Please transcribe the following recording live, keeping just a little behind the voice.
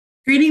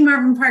Greeting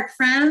Marvin Park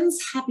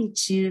friends, happy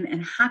June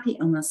and happy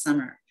almost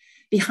summer.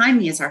 Behind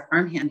me is our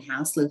farmhand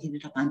house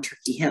located up on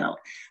Turkey Hill,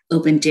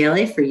 open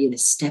daily for you to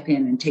step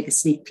in and take a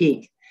sneak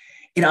peek.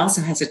 It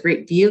also has a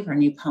great view of our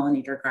new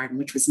pollinator garden,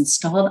 which was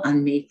installed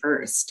on May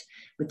 1st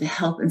with the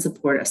help and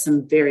support of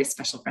some very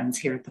special friends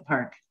here at the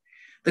park.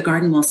 The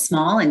garden, while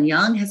small and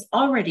young, has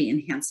already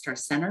enhanced our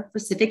Center for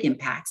Civic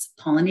Impact's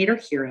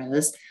Pollinator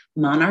Heroes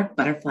Monarch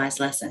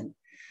Butterflies lesson.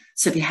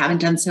 So if you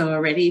haven't done so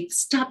already,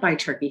 stop by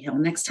Turkey Hill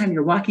next time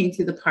you're walking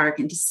through the park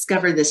and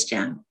discover this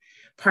gem.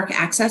 Park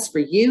access for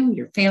you,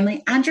 your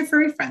family, and your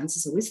furry friends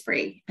is always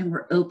free, and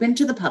we're open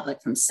to the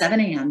public from 7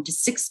 a.m. to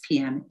 6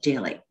 p.m.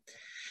 daily.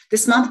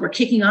 This month, we're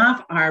kicking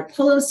off our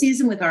polo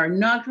season with our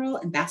inaugural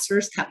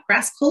Ambassadors Cup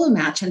grass polo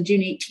match on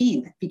June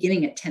 18th,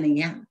 beginning at 10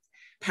 a.m.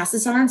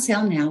 Passes are on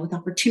sale now with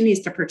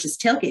opportunities to purchase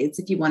tailgates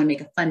if you want to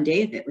make a fun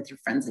day of it with your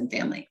friends and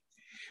family.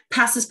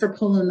 Passes for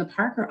polo in the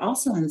park are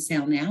also on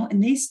sale now,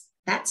 and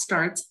that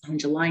starts on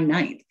July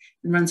 9th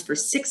and runs for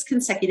 6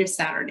 consecutive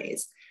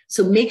Saturdays.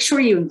 So make sure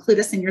you include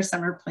us in your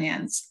summer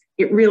plans.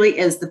 It really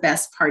is the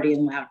best party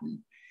in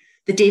Loudoun.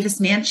 The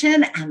Davis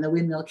Mansion and the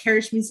Windmill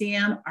Carriage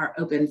Museum are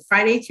open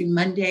Friday through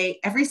Monday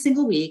every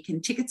single week,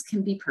 and tickets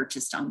can be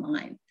purchased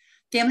online.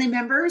 Family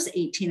members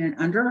 18 and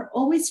under are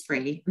always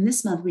free. And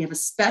this month we have a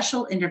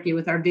special interview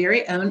with our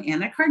very own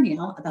Anna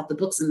Carneal about the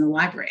books in the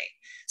library.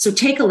 So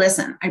take a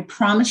listen. I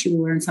promise you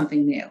will learn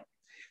something new.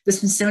 The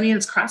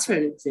Smithsonian's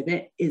Crossroads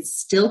exhibit is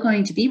still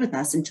going to be with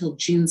us until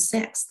June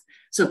 6th.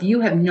 So if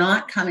you have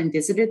not come and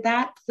visited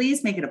that,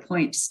 please make it a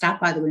point to stop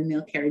by the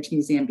Windmill Carriage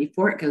Museum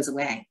before it goes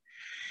away.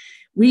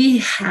 We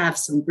have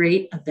some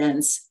great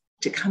events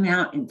to come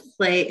out and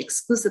play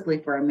exclusively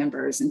for our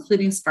members,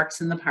 including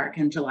Sparks in the Park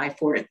on July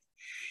 4th.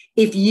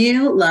 If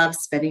you love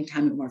spending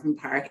time at Marvin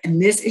Park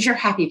and this is your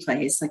happy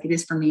place, like it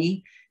is for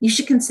me, you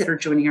should consider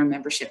joining our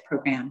membership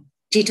program.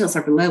 Details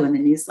are below in the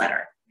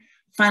newsletter.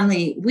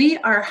 Finally, we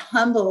are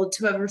humbled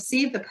to have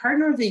received the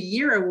Partner of the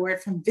Year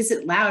award from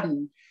Visit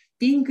Loudoun.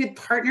 Being good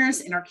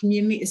partners in our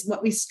community is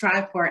what we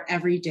strive for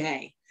every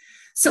day.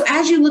 So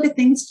as you look at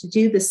things to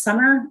do this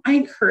summer, I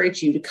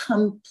encourage you to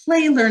come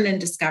play, learn,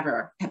 and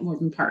discover at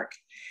Marvin Park.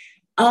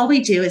 All we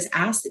do is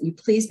ask that you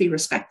please be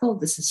respectful of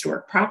this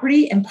historic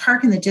property and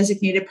park in the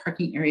designated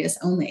parking areas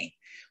only.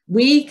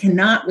 We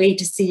cannot wait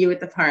to see you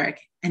at the park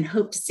and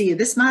hope to see you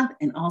this month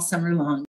and all summer long.